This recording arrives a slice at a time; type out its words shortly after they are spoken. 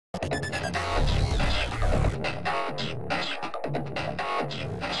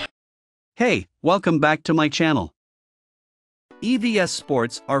Hey, welcome back to my channel. EVS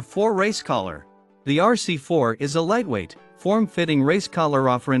Sports R4 Race Collar. The RC4 is a lightweight, form-fitting race collar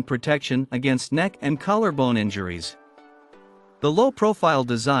offering protection against neck and collarbone injuries. The low-profile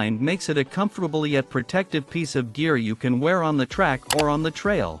design makes it a comfortable yet protective piece of gear you can wear on the track or on the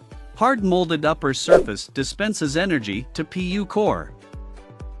trail. Hard-molded upper surface dispenses energy to PU core.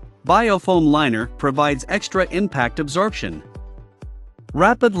 Biofoam liner provides extra impact absorption.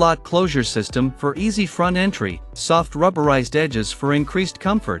 Rapid lock closure system for easy front entry, soft rubberized edges for increased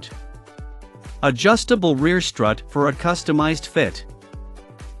comfort. Adjustable rear strut for a customized fit.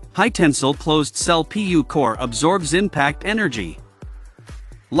 High-tensile closed-cell PU core absorbs impact energy.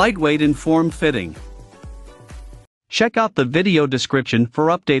 Lightweight and form-fitting. Check out the video description for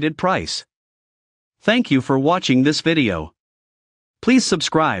updated price. Thank you for watching this video. Please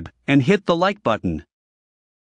subscribe and hit the like button.